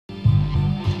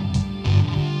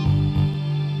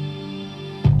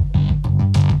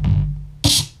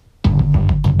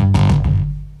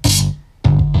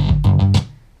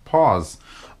Pause.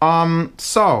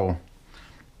 So,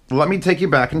 let me take you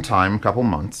back in time a couple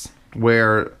months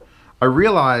where I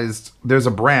realized there's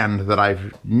a brand that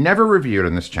I've never reviewed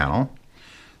in this channel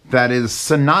that is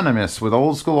synonymous with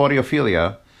old school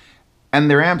audiophilia, and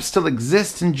their amp still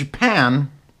exists in Japan,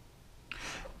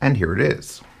 and here it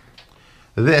is.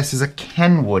 This is a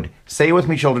Kenwood. Say it with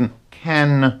me, children.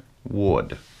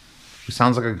 Kenwood. Who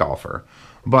sounds like a golfer.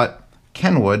 But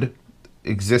Kenwood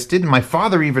existed. My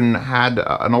father even had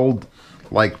an old,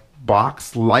 like,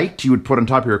 box light you would put on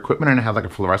top of your equipment, and it had like a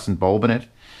fluorescent bulb in it,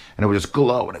 and it would just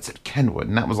glow, and it said Kenwood,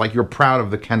 and that was like, you're proud of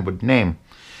the Kenwood name.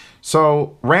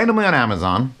 So randomly on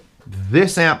Amazon,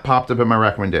 this amp popped up in my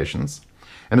recommendations,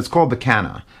 and it's called the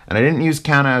KA-NA. And I didn't use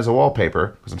KA-NA as a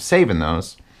wallpaper because I'm saving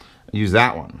those. I use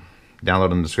that one.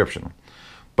 Download in the description.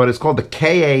 But it's called the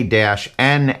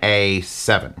KA-NA7.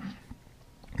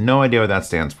 No idea what that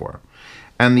stands for.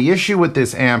 And the issue with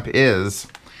this amp is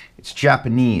it's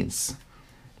Japanese.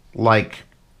 Like,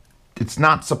 it's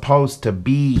not supposed to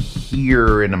be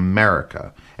here in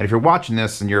America. And if you're watching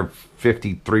this and you're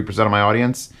 53% of my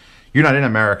audience, you're not in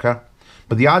America.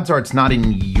 But the odds are it's not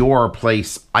in your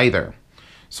place either.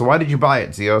 So why did you buy it,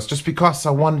 Zeos? Just because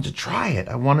I wanted to try it.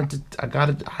 I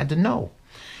had to know.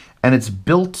 And it's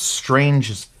built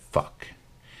strange as fuck.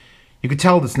 You could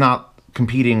tell it's not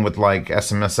competing with like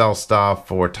SMSL stuff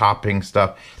or topping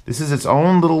stuff. This is its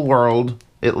own little world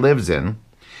it lives in.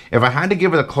 If I had to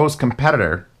give it a close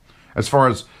competitor, as far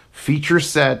as feature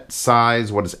set,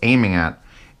 size, what it's aiming at,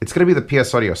 it's going to be the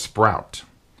PS Audio Sprout.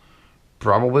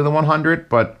 Probably the 100,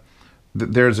 but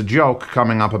there's a joke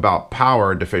coming up about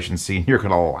power deficiency, and you're going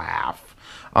to laugh.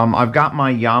 I've got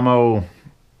my Yamo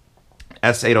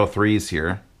S803s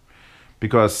here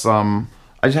because I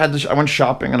went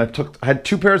shopping and I had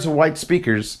 2 pairs of white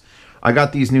speakers. I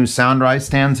got these new SoundRise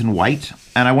stands in white,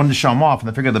 and I wanted to show them off, and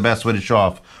I figured the best way to show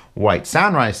off white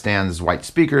SoundRise stands is white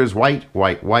speakers, white,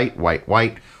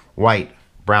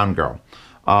 brown girl.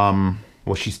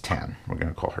 Well, she's 10. We're going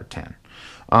to call her 10.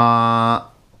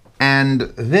 And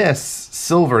this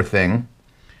silver thing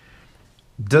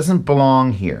doesn't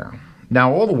belong here.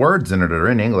 Now, all the words in it are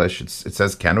in English. It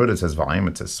says Kenwood, it says volume,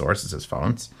 it says source, it says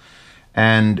phones.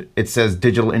 And it says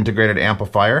digital integrated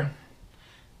amplifier.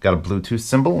 Got a Bluetooth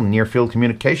symbol, near field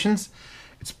communications.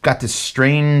 It's got this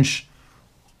strange,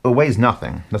 it weighs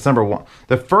nothing. That's number one.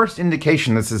 The first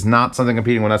indication this is not something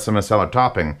competing with SMSL or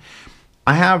topping.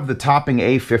 I have the topping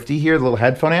A50 here, the little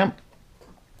headphone amp.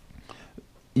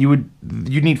 You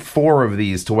need 4 of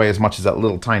these to weigh as much as that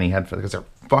little tiny headphone because they're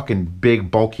fucking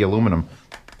big, bulky aluminum.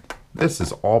 This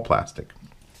is all plastic.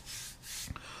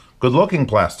 Good looking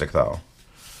plastic though.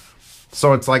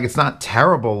 So it's like, it's not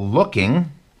terrible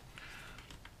looking.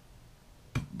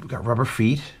 We got rubber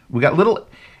feet. We got little,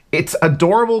 it's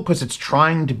adorable because it's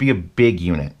trying to be a big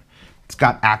unit. It's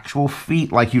got actual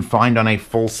feet like you'd find on a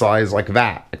full size like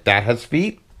that. If that has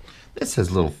feet, this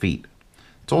has little feet.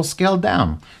 It's all scaled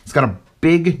down. It's got a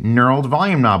big knurled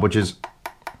volume knob, which is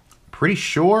pretty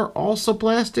sure also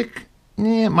plastic.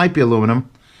 It might be aluminum.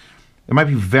 It might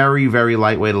be very, very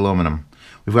lightweight aluminum.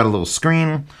 We've got a little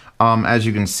screen. As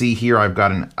you can see here, I've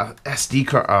got an SD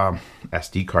card.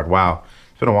 SD card, wow.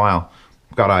 It's been a while.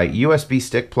 I've got a USB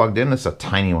stick plugged in. This is a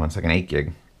tiny one. It's like an 8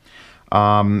 gig.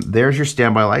 There's your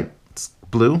standby light. It's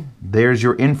blue. There's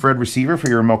your infrared receiver for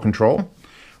your remote control,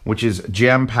 which is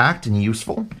jam-packed and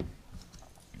useful.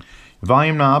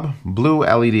 Volume knob, blue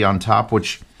LED on top,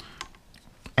 which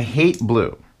I hate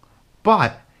blue.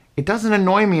 But it doesn't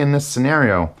annoy me in this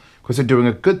scenario because they're doing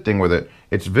a good thing with it.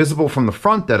 It's visible from the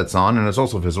front that it's on, and it's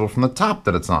also visible from the top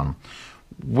that it's on,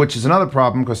 which is another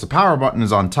problem because the power button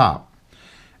is on top.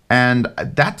 And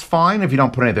that's fine if you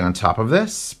don't put anything on top of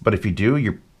this, but if you do,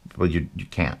 you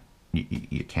can't.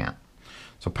 You can't.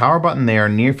 So power button there,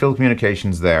 near field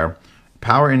communications there,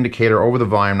 power indicator over the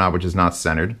volume knob, which is not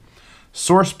centered,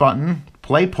 source button,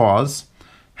 play, pause,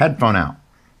 headphone out,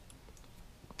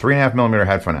 3.5mm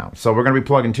headphone out. So we're going to be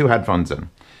plugging 2 headphones in.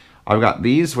 I've got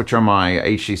these, which are my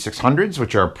HD600s,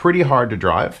 which are pretty hard to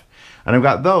drive. And I've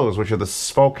got those, which are the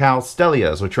Focal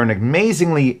Stelias, which are an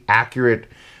amazingly accurate,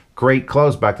 great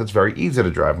closeback that's very easy to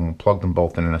drive. And we'll plug them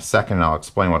both in a second, and I'll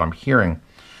explain what I'm hearing.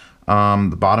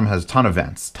 The bottom has a ton of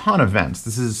vents.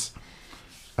 This is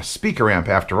a speaker amp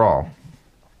after all.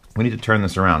 We need to turn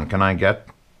this around. Can I get,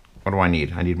 what do I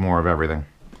need? I need more of everything.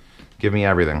 Give me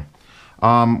everything.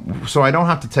 So I don't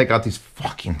have to take out these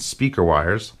fucking speaker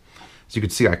wires. As you can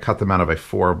see, I cut them out of a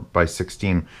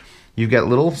 4x16. You get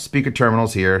little speaker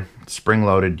terminals here,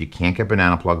 spring-loaded. You can't get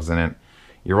banana plugs in it.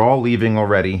 You're all leaving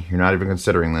already. You're not even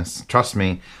considering this. Trust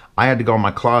me, I had to go in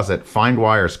my closet, find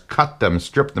wires, cut them,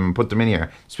 strip them, and put them in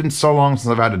here. It's been so long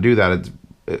since I've had to do that.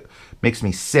 Makes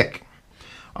me sick.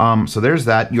 So there's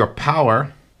that. Your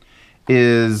power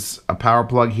is a power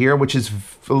plug here, which is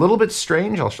a little bit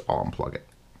strange. I'll unplug it.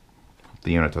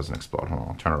 The unit doesn't explode. Hold on,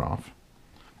 I'll turn it off.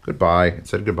 Goodbye. It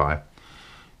said goodbye.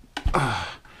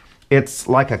 It's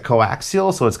like a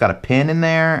coaxial, so it's got a pin in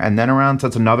there and then around. So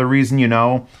that's another reason, you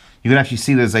know. You can actually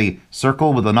see there's a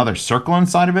circle with another circle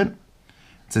inside of it.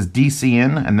 It says DC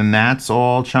in, and then that's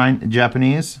all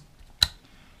Japanese.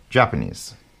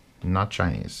 Japanese, not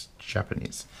Chinese.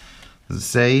 Japanese. Does it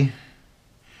say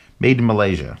made in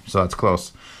Malaysia? So that's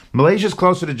close. Malaysia's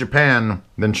closer to Japan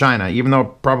than China, even though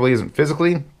it probably isn't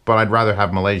physically, but I'd rather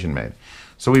have Malaysian made.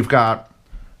 So we've got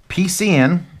PC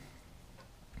in,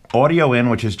 audio in,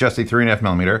 which is just a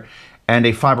 3.5mm, and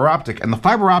a fiber optic. And the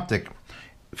fiber optic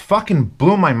fucking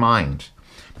blew my mind.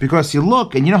 Because you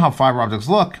look, and you know how fiber optics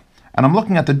look, and I'm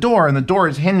looking at the door, and the door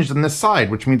is hinged on this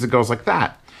side, which means it goes like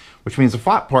that. Which means the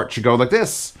flat part should go like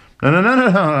this.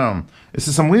 No. This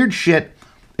is some weird shit.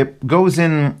 It goes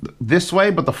in this way,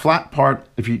 but the flat part,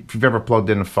 if you've ever plugged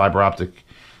in a fiber optic,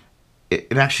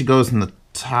 it actually goes in the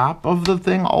top of the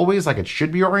thing always, like it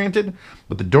should be oriented,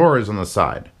 but the door is on the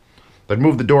side. They'd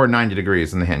move the door 90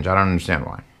 degrees in the hinge. I don't understand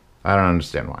why. I don't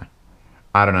understand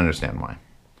why.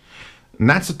 And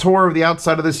that's a tour of the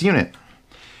outside of this unit.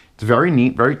 It's very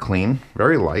neat, very clean,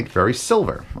 very light, very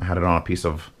silver. I had it on a piece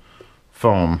of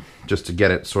foam just to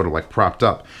get it sort of like propped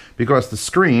up. Because the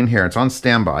screen here, it's on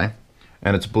standby,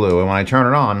 and it's blue. And when I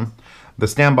turn it on, the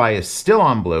standby is still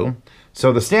on blue.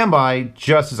 So the standby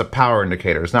just is a power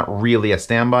indicator. It's not really a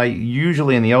standby.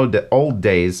 Usually in the old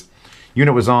days,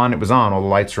 unit was on, it was on. All the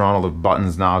lights are on, all the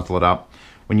buttons, knobs lit up.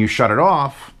 When you shut it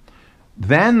off,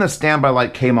 then the standby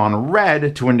light came on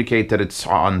red to indicate that it's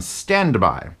on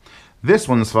standby. This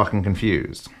one's fucking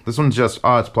confused. This one's just,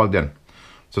 oh, it's plugged in.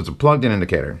 So it's a plugged in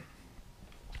indicator.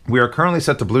 We are currently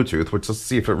set to Bluetooth, which let's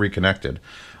see if it reconnected.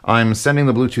 I'm sending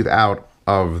the Bluetooth out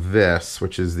of this,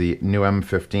 which is the new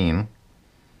M15.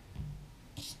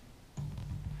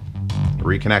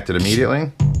 Reconnected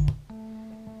immediately.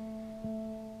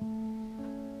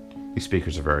 These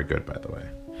speakers are very good, by the way.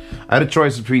 I had a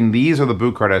choice between these or the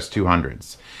Bootcard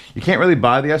S200s. You can't really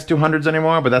buy the S200s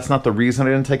anymore, but that's not the reason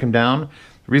I didn't take them down.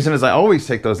 The reason is I always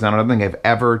take those down. I don't think I've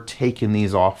ever taken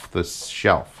these off the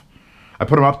shelf. I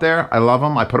put them up there. I love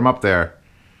them. I put them up there.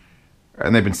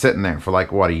 And they've been sitting there for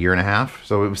like, what, a year and a half?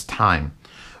 So it was time.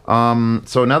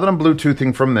 So now that I'm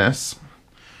Bluetoothing from this,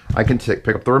 I can pick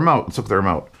up the remote. Let's look at the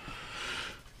remote.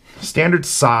 Standard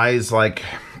size, like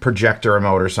projector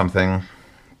remote or something.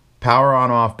 Power on,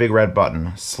 off, big red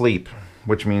button. Sleep,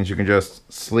 which means you can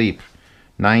just sleep.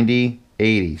 90,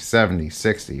 80, 70,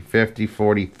 60, 50,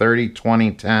 40, 30,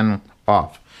 20, 10,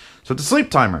 off. So it's a sleep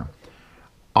timer.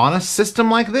 On a system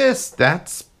like this,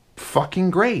 that's fucking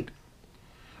great.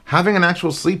 Having an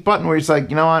actual sleep button where it's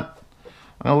like, you know what?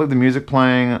 I'm going to leave the music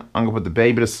playing. I'm going to put the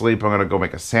baby to sleep. I'm going to go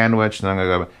make a sandwich. And then I'm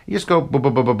going to go, you just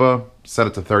go, set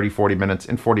it to 30, 40 minutes.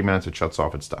 In 40 minutes, it shuts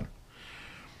off. It's done.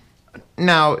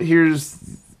 Now,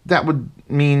 that would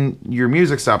mean your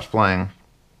music stops playing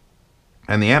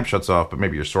and the amp shuts off, but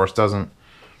maybe your source doesn't.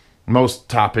 Most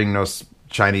topping, no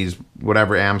Chinese,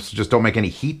 whatever amps just don't make any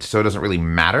heat, so it doesn't really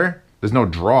matter. There's no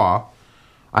draw.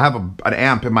 I have an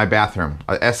amp in my bathroom,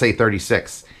 a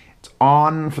SA36. It's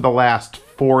on for the last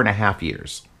 4.5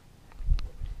 years.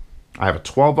 I have a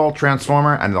 12-volt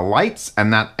transformer and the lights,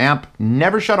 and that amp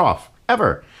never shut off,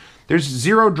 ever. There's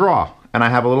zero draw, and I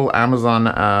have a little Amazon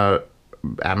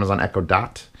Echo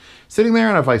Dot sitting there,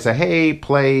 and if I say, hey,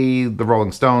 play the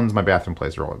Rolling Stones, my bathroom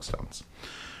plays the Rolling Stones.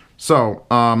 So,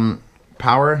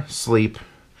 power, sleep.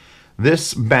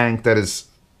 This bank that is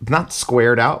not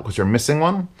squared out because you're missing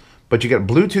one, but you get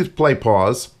Bluetooth play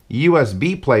pause,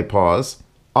 USB play pause,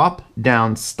 up,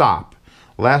 down, stop,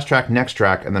 last track, next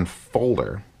track, and then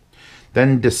folder.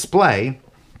 Then display,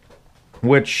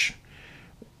 which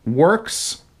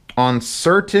works on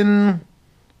certain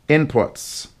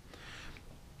inputs.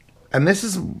 And this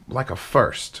is like a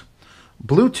first.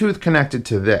 Bluetooth connected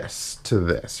to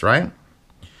this, right?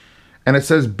 And it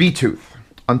says Bluetooth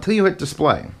until you hit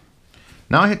display.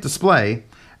 Now I hit display,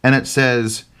 and it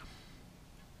says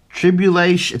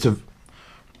tribulation.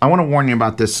 I want to warn you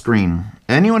about this screen.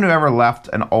 Anyone who ever left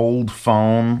an old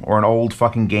phone or an old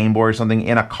fucking Game Boy or something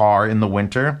in a car in the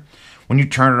winter, when you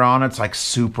turn it on, it's like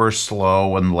super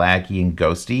slow and laggy and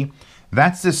ghosty.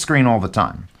 That's this screen all the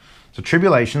time. So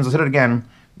tribulations, let's hit it again.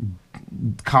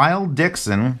 Kyle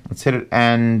Dixon, let's hit it,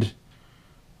 and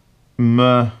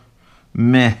and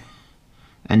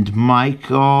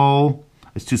Michael,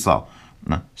 it's too slow.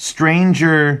 No.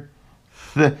 Stranger,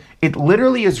 it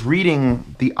literally is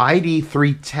reading the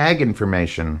ID3 tag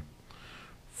information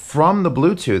from the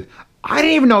Bluetooth. I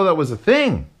didn't even know that was a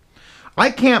thing.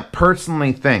 I can't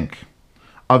personally think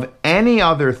of any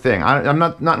other thing. I'm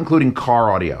not including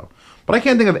car audio, but I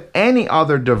can't think of any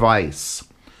other device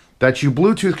that you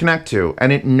Bluetooth connect to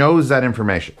and it knows that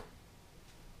information.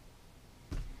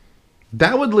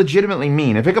 That would legitimately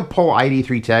mean if it could pull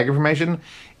ID3 tag information,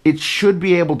 it should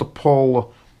be able to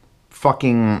pull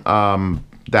fucking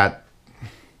that.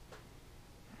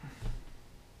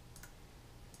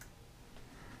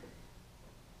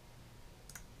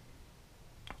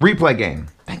 Replay gain.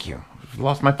 Thank you. I've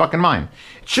lost my fucking mind.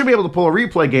 It should be able to pull a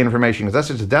replay gain information because that's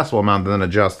just a decibel amount and then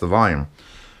adjust the volume,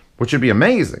 which would be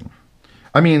amazing.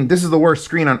 I mean, this is the worst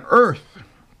screen on earth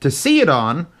to see it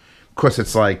on because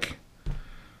it's like,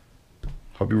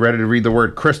 hope you're ready to read the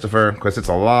word Christopher because it's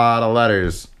a lot of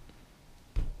letters.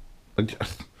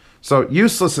 So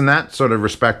useless in that sort of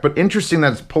respect, but interesting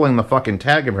that it's pulling the fucking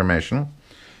tag information.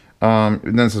 And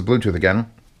then it says Bluetooth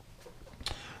again.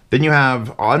 Then you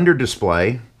have under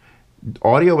display,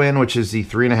 audio in, which is the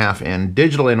 3.5 in,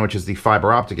 digital in, which is the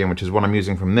fiber optic in, which is what I'm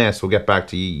using from this. We'll get back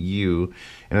to you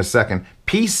in a second.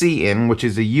 PC in, which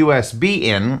is a USB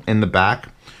in the back,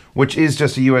 which is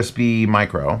just a USB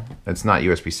micro. It's not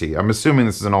USB-C. I'm assuming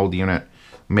this is an old unit.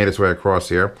 Made its way across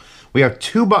here. We have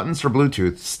 2 buttons for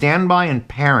Bluetooth, standby and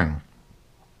pairing,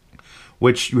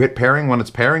 which you hit pairing when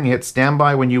it's pairing. You hit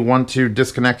standby when you want to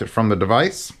disconnect it from the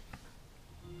device.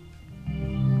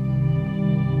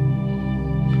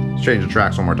 Let's change the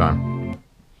tracks one more time.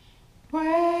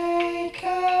 Wake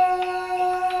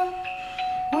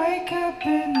up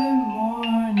in the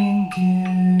morning dew.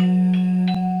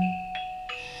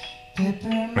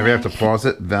 Maybe I have to pause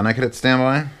it, then I can hit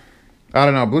standby. I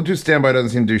don't know, Bluetooth standby doesn't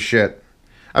seem to do shit.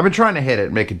 I've been trying to hit it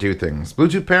and make it do things.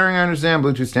 Bluetooth pairing, I understand.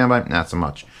 Bluetooth standby, not so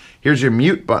much. Here's your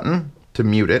mute button to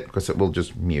mute it, because it will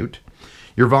just mute.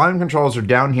 Your volume controls are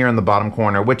down here in the bottom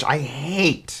corner, which I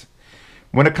hate.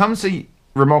 When it comes to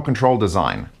remote control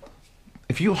design,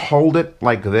 if you hold it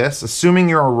like this, assuming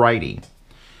you're a righty,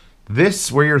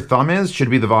 this, where your thumb is, should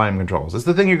be the volume controls. It's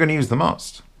the thing you're going to use the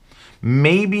most.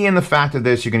 Maybe in the fact of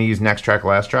this, you're going to use next track,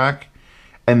 last track,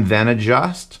 and then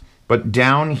adjust. But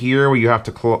down here where you have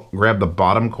to grab the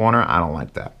bottom corner, I don't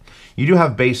like that. You do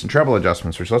have bass and treble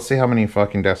adjustments, which let's see how many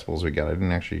fucking decibels we get. I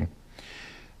didn't actually...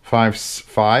 5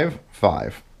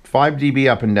 dB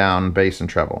up and down, bass and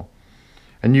treble.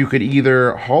 And you could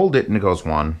either hold it and it goes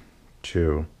 1,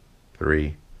 2,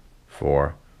 3,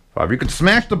 4, 5. You could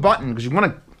smash the button because you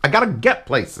want to... I gotta get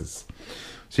places.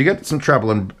 So you get some treble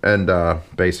and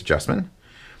bass adjustment.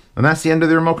 And that's the end of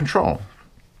the remote control.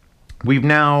 We've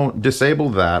now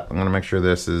disabled that. I'm going to make sure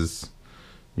this is...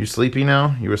 You sleepy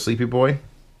now? You a sleepy boy?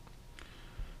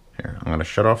 Here, I'm going to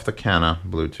shut off the KA-NA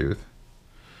Bluetooth.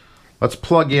 Let's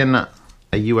plug in a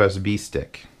USB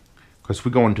stick. Because we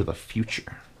go into the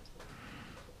future.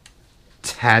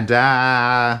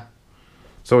 Ta-da!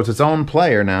 So it's its own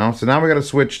player now. So now we got to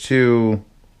switch to...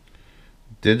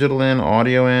 Digital in,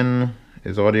 audio in.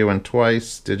 Is audio in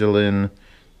twice? Digital in,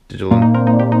 digital in.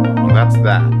 Well, that's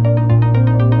that.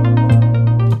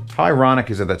 How ironic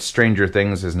is it that Stranger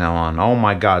Things is now on? Oh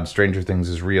my god, Stranger Things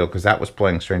is real, because that was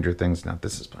playing Stranger Things. Now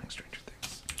this is playing Stranger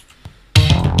Things.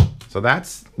 So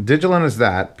that's, digital in is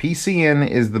that. PC in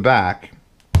is the back,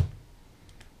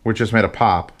 which just made a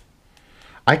pop.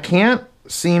 I can't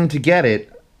seem to get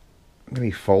it,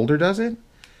 maybe folder does it?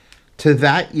 To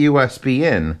that USB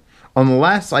in,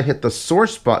 unless I hit the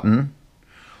source button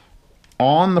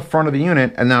on the front of the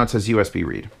unit, and now it says USB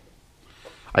read.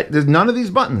 There's none of these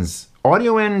buttons.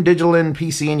 Audio in, digital in,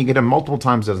 PC in, you get them multiple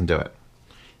times, doesn't do it.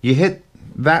 You hit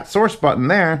that source button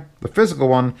there, the physical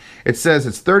one, it says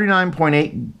it's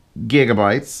 39.8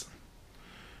 gigabytes,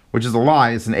 which is a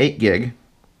lie, it's an 8 gig.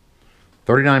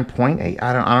 39.8,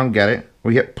 I don't get it.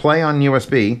 We hit play on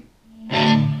USB.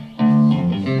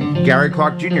 Gary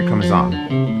Clark Jr. comes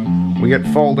on. We hit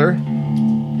folder.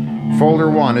 Folder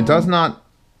 1. It does not...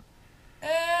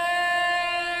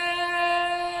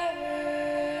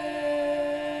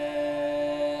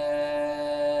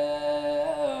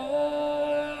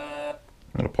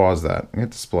 I'm going to pause that. Hit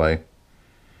display.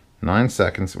 9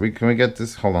 seconds. Can we get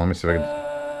this? Hold on, let me see if I can...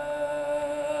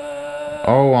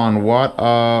 Oh, on what?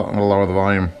 I'm going to lower the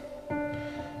volume.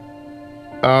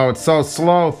 Oh, it's so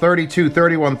slow. 32,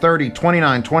 31, 30,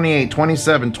 29, 28,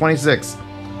 27, 26.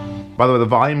 By the way, the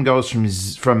volume goes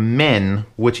from min,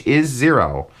 which is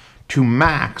 0, to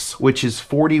max, which is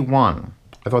 41.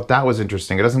 I thought that was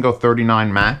interesting. It doesn't go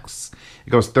 39 max. It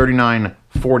goes 39,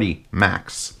 40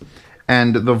 max.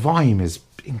 And the volume is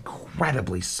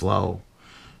incredibly slow.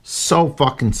 So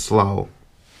fucking slow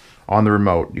on the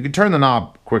remote. You can turn the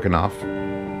knob quick enough.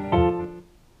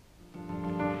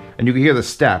 And you can hear the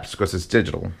steps because it's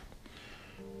digital.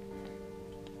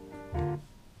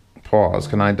 pause.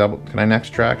 Can I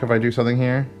next track if I do something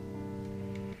here?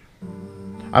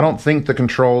 I don't think the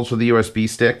controls for the USB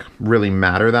stick really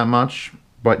matter that much,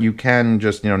 but you can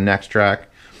just, next track.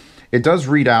 It does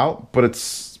read out, but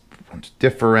it's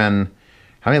different.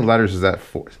 How many letters is that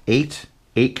for? 8?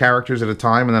 8 characters at a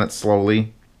time, and then it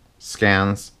slowly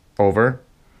scans over.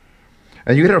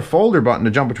 And you hit a folder button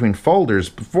to jump between folders,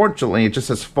 but fortunately it just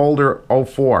says folder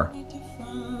 04.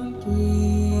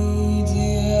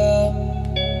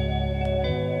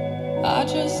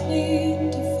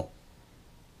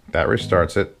 That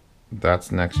restarts it.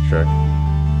 That's next trick.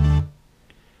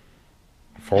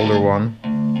 Folder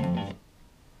 1.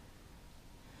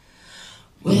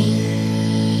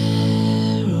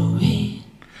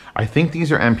 I think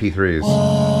these are MP3s.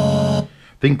 I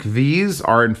think these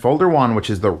are in folder 1, which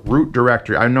is the root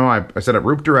directory. I know I set up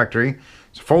root directory.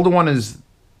 So folder 1 is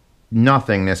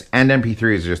nothingness, and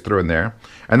MP3s are just threw in there.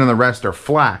 And then the rest are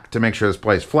FLAC to make sure this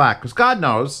plays FLAC, because God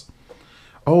knows.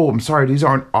 Oh, I'm sorry, these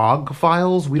aren't OGG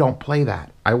files? We don't play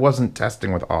that. I wasn't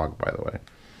testing with OGG, by the way.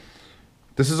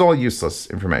 This is all useless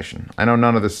information. I know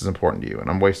none of this is important to you, and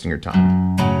I'm wasting your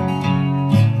time.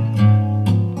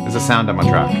 There's a sound on my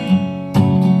track.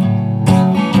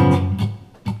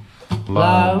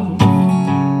 Love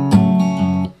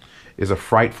is a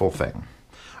frightful thing.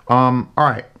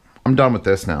 Alright, I'm done with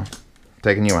this now.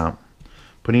 Taking you out.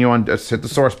 Putting you on, just hit the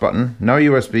source button. No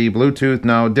USB, Bluetooth,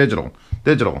 no, digital.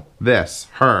 Digital, this,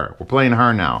 her. We're playing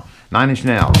her now. 9 Inch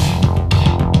Nails.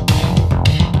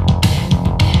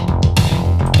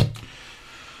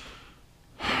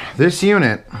 This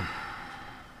unit,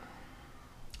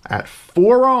 at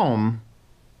 4 ohm,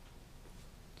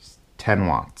 is 10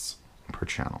 watts per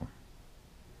channel.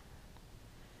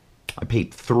 I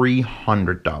paid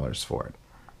 $300 for it.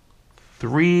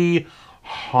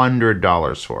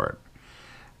 $300 for it.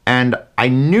 And I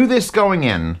knew this going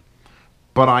in,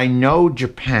 but I know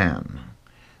Japan.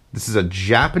 This is a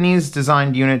Japanese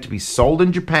designed unit to be sold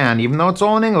in Japan, even though it's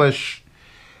all in English.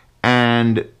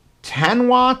 And 10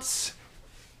 watts,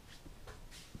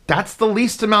 that's the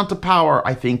least amount of power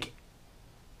I think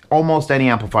almost any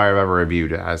amplifier I've ever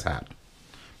reviewed has had.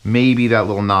 Maybe that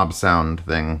little knob sound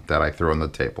thing that I threw on the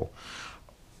table.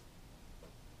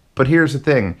 But here's the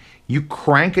thing. You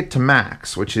crank it to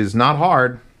max, which is not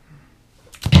hard.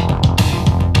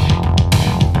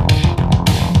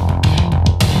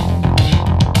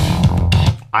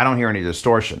 I don't hear any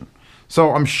distortion.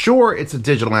 So I'm sure it's a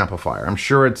digital amplifier. I'm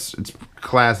sure it's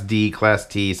class D, class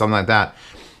T, something like that.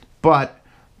 But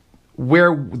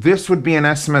where this would be an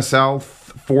SMSL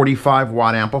 45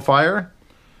 watt amplifier,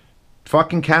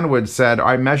 fucking Kenwood said, all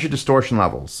right, measure distortion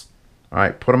levels. All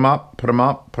right, put them up, put them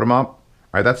up, put them up.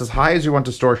 All right, that's as high as you want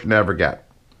distortion to ever get.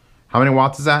 How many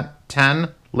watts is that? 10.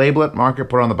 Label it, mark it,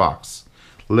 put it on the box.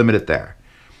 Limit it there.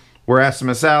 Where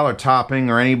SMSL or Topping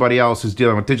or anybody else who's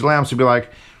dealing with digital amps would be like,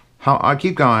 I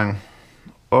keep going.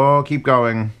 Oh, keep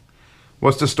going.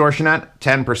 What's distortion at?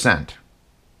 10%.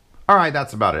 All right,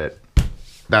 that's about it.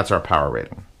 That's our power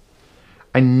rating.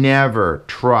 I never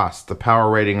trust the power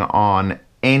rating on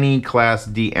any Class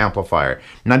D amplifier.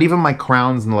 Not even my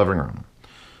crowns in the living room.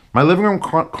 My living room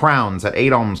crowns at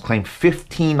 8 ohms claim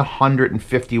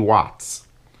 1,550 watts.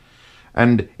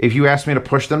 And if you asked me to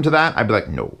push them to that, I'd be like,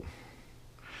 no.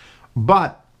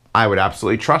 But I would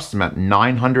absolutely trust them at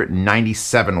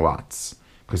 997 watts.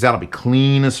 Because that'll be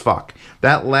clean as fuck.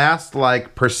 That last,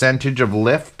 percentage of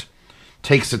lift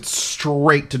takes it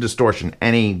straight to distortion,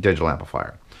 any digital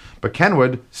amplifier. But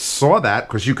Kenwood saw that,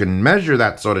 because you can measure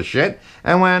that sort of shit,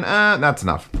 and went, that's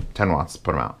enough. 10 watts,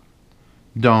 put them out.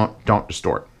 Don't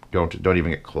distort. Don't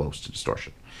even get close to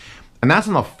distortion. And that's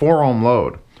on the 4 ohm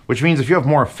load, which means if you have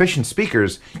more efficient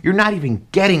speakers, you're not even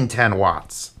getting 10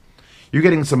 watts. You're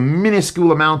getting some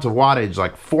minuscule amount of wattage,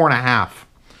 like 4.5.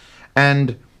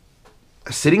 And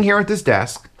sitting here at this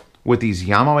desk with these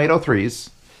Yamaha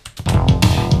 803s,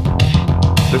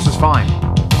 this is fine.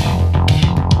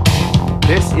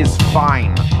 This is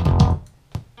fine.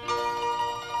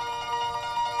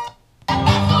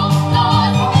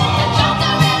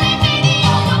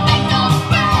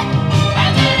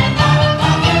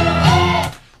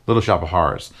 Little Shop of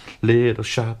Horrors. Little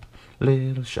shop,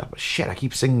 little shop. Shit, I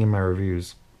keep singing in my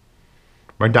reviews.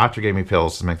 My doctor gave me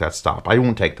pills to make that stop. I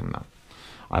won't take them though.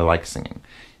 I like singing.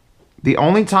 The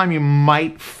only time you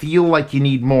might feel like you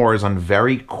need more is on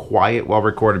very quiet,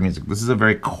 well-recorded music. This is a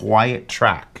very quiet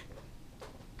track.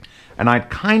 And I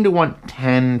kind of want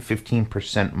 10,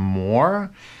 15%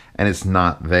 more, and it's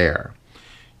not there.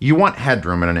 You want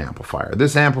headroom in an amplifier.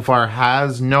 This amplifier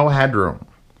has no headroom.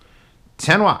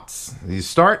 10 watts. You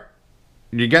start,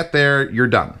 you get there, you're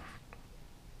done.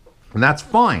 And that's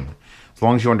fine. As As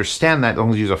long as you understand that, as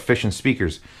long as you use efficient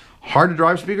speakers. Hard to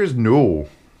drive speakers? No.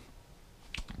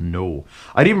 No.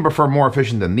 I'd even prefer more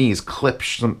efficient than these.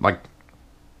 Clips, like,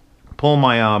 pull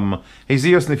my, hey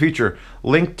Zeos in the future,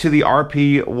 link to the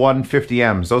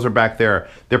RP150Ms. Those are back there.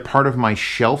 They're part of my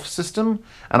shelf system,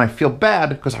 and I feel bad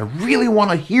because I really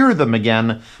want to hear them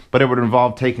again, but it would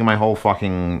involve taking my whole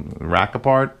fucking rack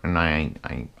apart, and I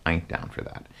ain't down for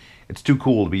that. It's too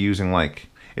cool to be using, like,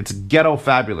 it's ghetto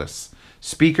fabulous.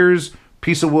 Speakers,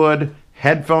 piece of wood,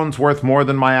 headphones worth more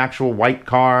than my actual white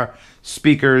car,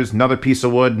 speakers, another piece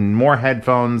of wood, and more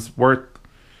headphones worth...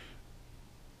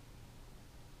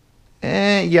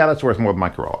 yeah, that's worth more than my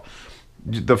Corolla.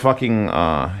 The fucking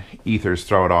ethers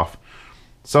throw it off.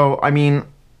 So, I mean,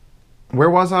 where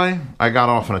was I? I got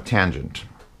off on a tangent.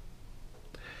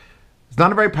 It's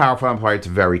not a very powerful amplifier. It's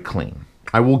very clean.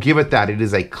 I will give it that. It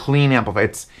is a clean amplifier.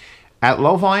 It's at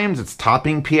low volumes, it's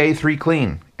topping PA3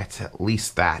 clean. It's at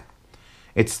least that.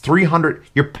 It's 300.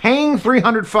 You're paying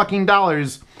 300 fucking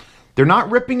dollars. They're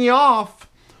not ripping you off,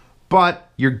 but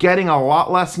you're getting a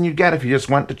lot less than you'd get if you just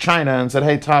went to China and said,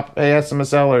 hey,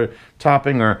 SMSL or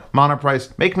topping or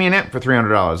monoprice, make me an amp for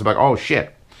 $300. I'm like, oh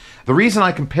shit. The reason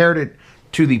I compared it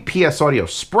to the PS Audio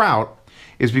Sprout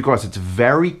is because it's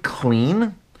very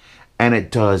clean and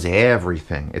it does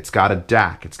everything. It's got a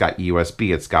DAC, it's got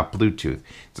USB, it's got Bluetooth,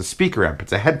 it's a speaker amp,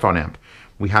 it's a headphone amp.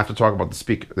 We have to talk about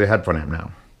the headphone amp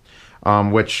now,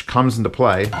 which comes into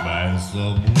play.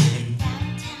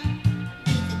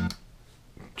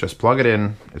 Just plug it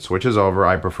in, it switches over.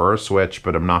 I prefer a switch,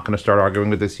 but I'm not going to start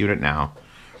arguing with this unit now.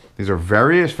 These are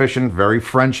very efficient, very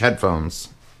French headphones.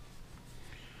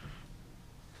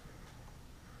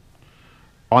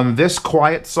 On this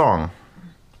quiet song,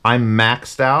 I'm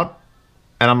maxed out,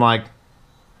 and I'm like,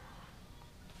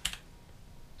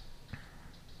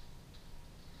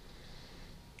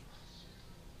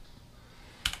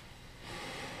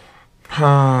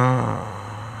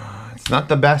 it's not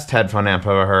the best headphone amp I've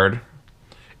ever heard.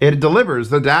 It delivers.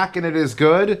 The DAC in it is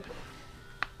good.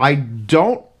 I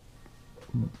don't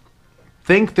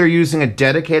think they're using a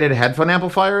dedicated headphone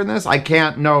amplifier in this. I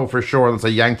can't know for sure unless I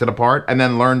yanked it apart and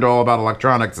then learned all about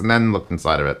electronics and then looked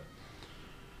inside of it.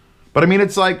 But I mean,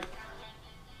 it's like...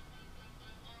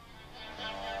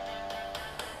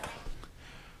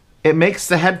 it makes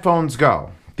the headphones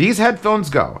go. These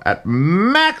headphones go. At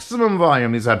maximum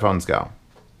volume, these headphones go.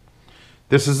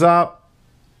 This is up.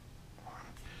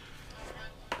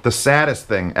 The saddest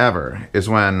thing ever is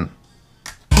when...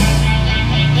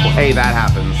 well, hey, that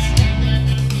happens.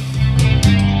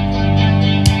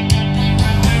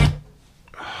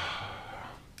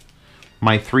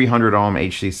 My 300 ohm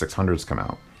HD600s come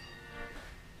out.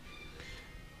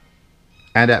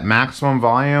 And at maximum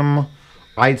volume,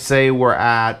 I'd say we're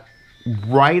at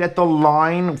right at the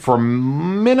line for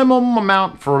minimum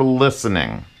amount for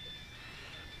listening.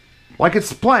 Like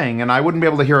it's playing, and I wouldn't be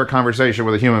able to hear a conversation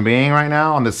with a human being right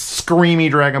now on this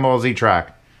screamy Dragon Ball Z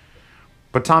track.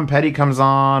 But Tom Petty comes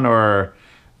on, or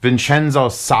Vincenzo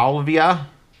Salvia,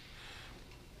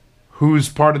 who's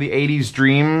part of the 80s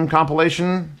Dream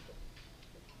compilation.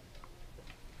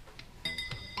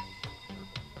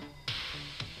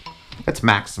 That's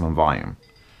maximum volume.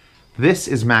 This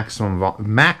is maximum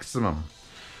maximum.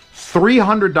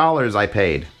 $300 I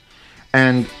paid.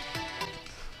 And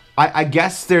I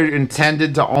guess they're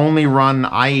intended to only run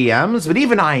IEMs, but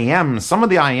even IEMs, some of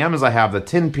the IEMs I have, the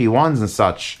Tin P1s and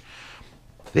such,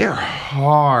 they're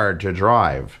hard to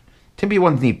drive. Tin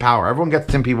P1s need power. Everyone gets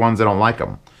Tin P1s, they don't like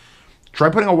them.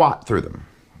 Try putting a watt through them.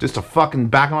 Just to fucking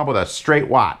back them up with a straight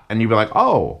watt. And you'd be like,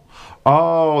 oh,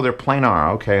 they're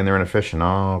planar. Okay, and they're inefficient.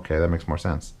 Oh, okay, that makes more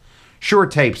sense. Sure,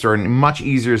 tapes are a much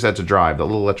easier set to drive. The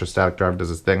little electrostatic drive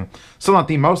does its thing. Still not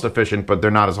the most efficient, but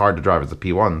they're not as hard to drive as the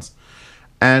P1s.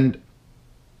 And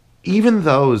even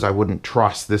those I wouldn't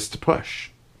trust this to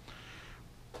push.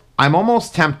 I'm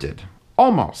almost tempted.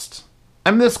 Almost.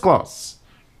 I'm this close.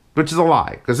 Which is a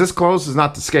lie. Because this close is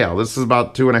not to scale. This is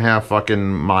about 2.5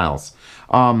 fucking miles.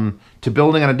 To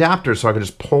building an adapter so I could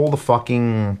just pull the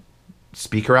fucking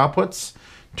speaker outputs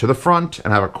to the front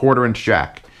and have a 1/4 inch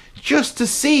jack. Just to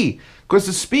see. Because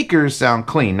the speakers sound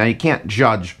clean. Now you can't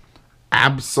judge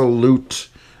absolute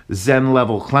Zen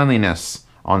level cleanliness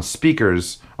on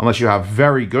speakers unless you have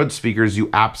very good speakers you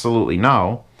absolutely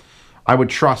know. I would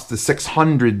trust the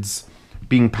 600s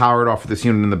being powered off of this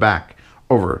unit in the back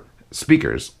over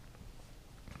speakers.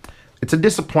 It's a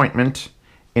disappointment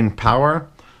in power,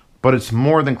 but it's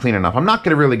more than clean enough. I'm not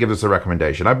going to really give this a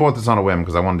recommendation. I bought this on a whim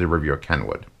because I wanted to review a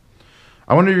Kenwood.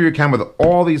 I wanted to review a Kenwood with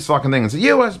all these fucking things.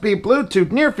 USB,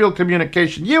 Bluetooth, near field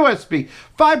communication, USB,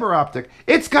 fiber optic.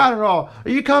 It's got it all. Are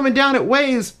you coming down? It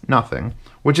weighs nothing.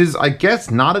 which is, I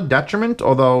guess, not a detriment,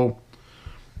 although,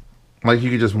 like, you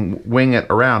could just wing it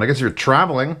around. I guess if you're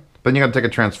traveling, then you got to take a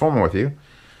transformer with you.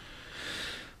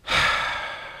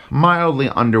 Mildly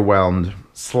underwhelmed,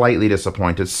 slightly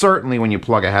disappointed. Certainly when you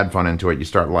plug a headphone into it, you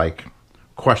start, like,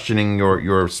 questioning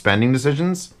your spending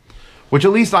decisions, which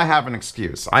at least I have an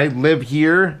excuse. I live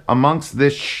here amongst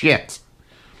this shit,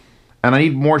 and I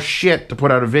need more shit to put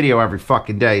out a video every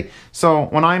fucking day. So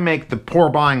when I make the poor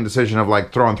buying decision of,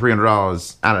 like, throwing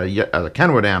 $300 at a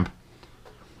Kenwood amp,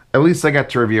 at least I get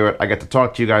to review it. I get to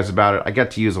talk to you guys about it. I get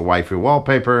to use a waifu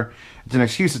wallpaper. It's an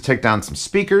excuse to take down some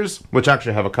speakers, which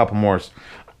actually have a couple more.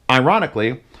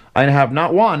 Ironically, I have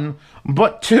not one,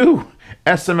 but 2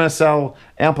 SMSL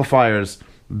amplifiers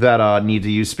that need to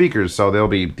use speakers. So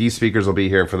these speakers will be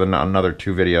here for another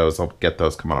 2 videos. I'll get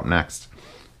those coming up next.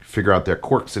 Figure out their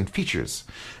quirks and features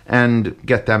and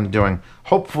get them doing.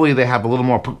 Hopefully they have a little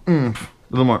more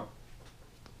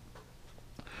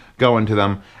go into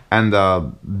them, and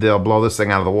they'll blow this thing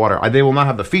out of the water. They will not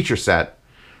have the feature set,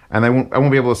 and I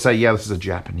won't be able to say, yeah, this is a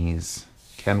Japanese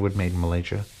Kenwood made in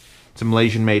Malaysia. It's a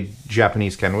Malaysian-made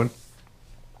Japanese Kenwood.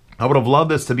 I would have loved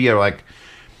this to be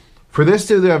for this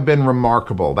to have been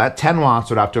remarkable. That 10 watts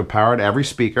would have to have powered every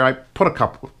speaker. I put a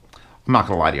couple. I'm not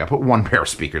gonna lie to you. I put 1 pair of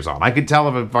speakers on. I could tell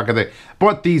if it fucking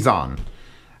put these on.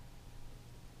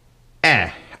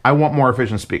 I want more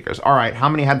efficient speakers. All right, how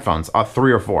many headphones?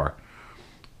 3 or 4.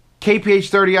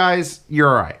 KPH30Is, you're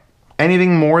all right.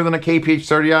 Anything more than a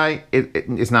KPH30i,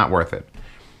 it's not worth it.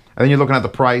 And then you're looking at the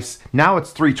price. Now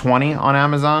it's $320 on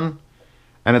Amazon,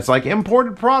 and it's like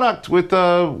imported product with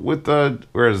the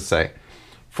where does it say?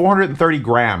 430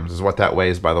 grams is what that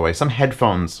weighs, by the way. Some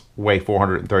headphones weigh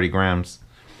 430 grams.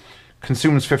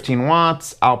 Consumes 15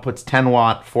 watts, outputs 10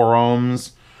 watt, 4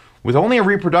 ohms, with only a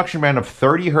reproduction band of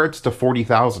 30 hertz to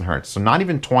 40,000 hertz. So not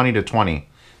even 20 to 20.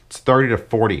 It's 30 to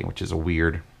 40, which is a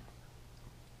weird.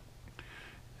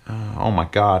 Oh my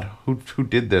God, who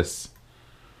did this?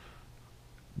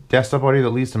 Desktop audio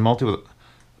that leads to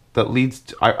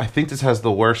I think this has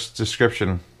the worst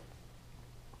description.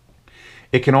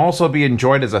 It can also be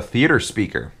enjoyed as a theater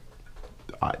speaker.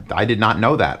 I did not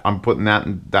know that. I'm putting that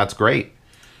in, that's great.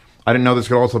 I didn't know this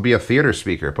could also be a theater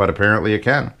speaker, but apparently it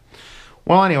can.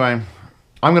 Well, anyway,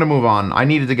 I'm going to move on. I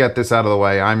needed to get this out of the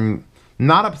way. I'm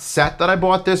not upset that I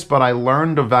bought this, but I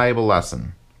learned a valuable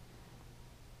lesson.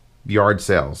 Yard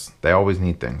sales. They always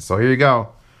need things. So here you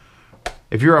go.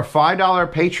 If you're a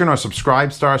 $5 patron or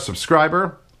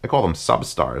subscriber, I call them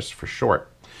substars for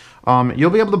short,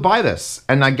 you'll be able to buy this.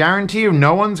 And I guarantee you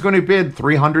no one's going to bid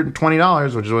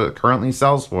 $320, which is what it currently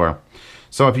sells for.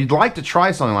 So if you'd like to try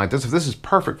something like this, if this is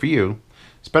perfect for you,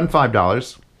 spend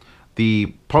 $5.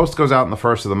 The post goes out on the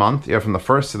 1st of the month. From the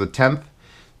 1st to the 10th,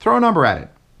 throw a number at it.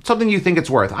 Something you think it's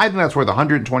worth. I think that's worth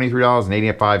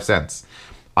 $123.85.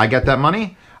 I get that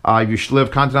money. If you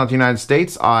live continental United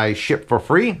States, I ship for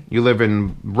free. You live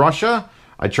in Russia,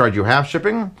 I charge you half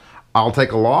shipping. I'll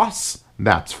take a loss.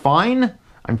 That's fine.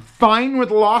 I'm fine with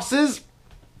losses.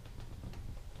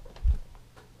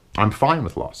 I'm fine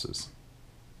with losses.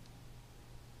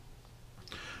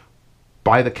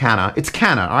 Buy the KA-NA. It's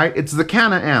KA-NA, all right? It's the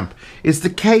KA-NA amp. It's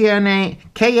the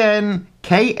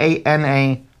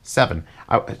KA-NA7.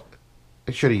 I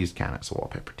should have used KA-NA as a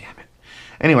wallpaper, damn it.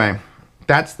 Anyway,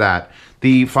 that's that.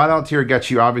 The $5 tier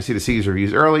gets you, obviously, to see these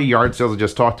reviews early. Yard sales I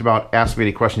just talked about. Ask me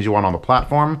any questions you want on the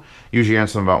platform. Usually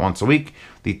answer them about once a week.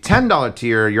 The $10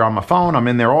 tier, you're on my phone. I'm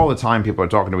in there all the time. People are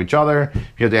talking to each other.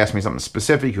 If you have to ask me something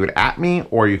specific, you could at me,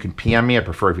 or you can PM me. I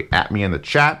prefer if you at me in the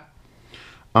chat.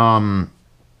 That's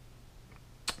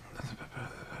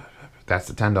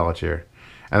the $10 tier.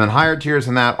 And then higher tiers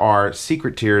than that are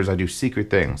secret tiers. I do secret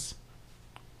things.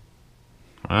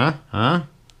 I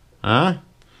don't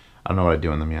know what I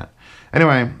do in them yet.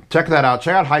 Anyway, check that out.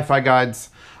 Check out Hi-Fi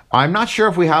Guides. I'm not sure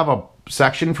if we have a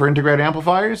section for integrated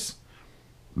amplifiers.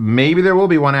 Maybe there will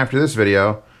be one after this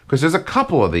video, because there's a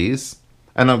couple of these,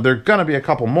 and there are going to be a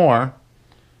couple more,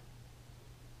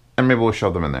 and maybe we'll show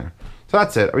them in there. So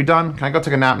that's it. Are we done? Can I go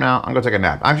take a nap now? I'm going to take a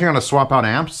nap. I'm actually going to swap out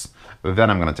amps, then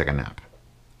I'm going to take a nap.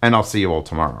 And I'll see you all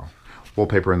tomorrow.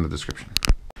 Wallpaper in the description.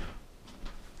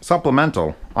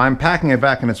 Supplemental. I'm packing it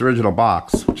back in its original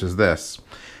box, which is this.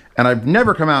 And I've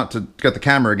never come out to get the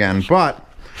camera again, but I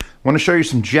want to show you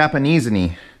some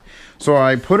Japanese-y. So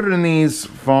I put it in these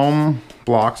foam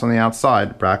blocks on the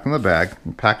outside, back in the bag.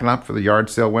 I'm packing up for the yard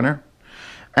sale winner.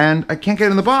 And I can't get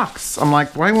it in the box. I'm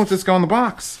like, why won't this go in the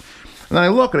box? And then I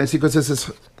look and I see, because there's this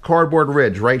cardboard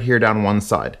ridge right here down one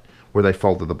side where they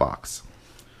folded the box.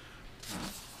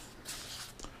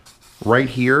 Right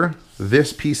here,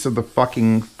 this piece of the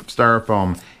fucking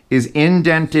styrofoam is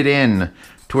indented in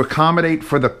to accommodate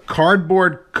for the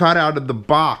cardboard cut out of the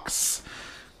box.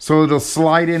 So it'll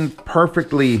slide in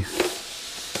perfectly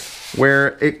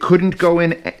where it couldn't go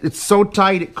in. It's so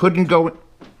tight it couldn't go in.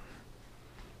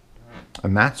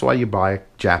 And that's why you buy a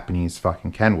Japanese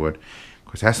fucking Kenwood.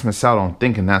 Because Esmacello, I'm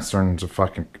thinking that's turns a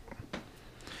fucking...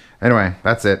 Anyway,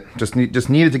 that's it. Just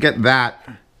needed to get that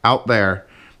out there.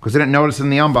 Because I didn't notice in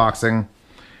the unboxing.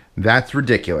 That's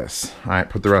ridiculous. Alright,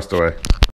 put the rest away.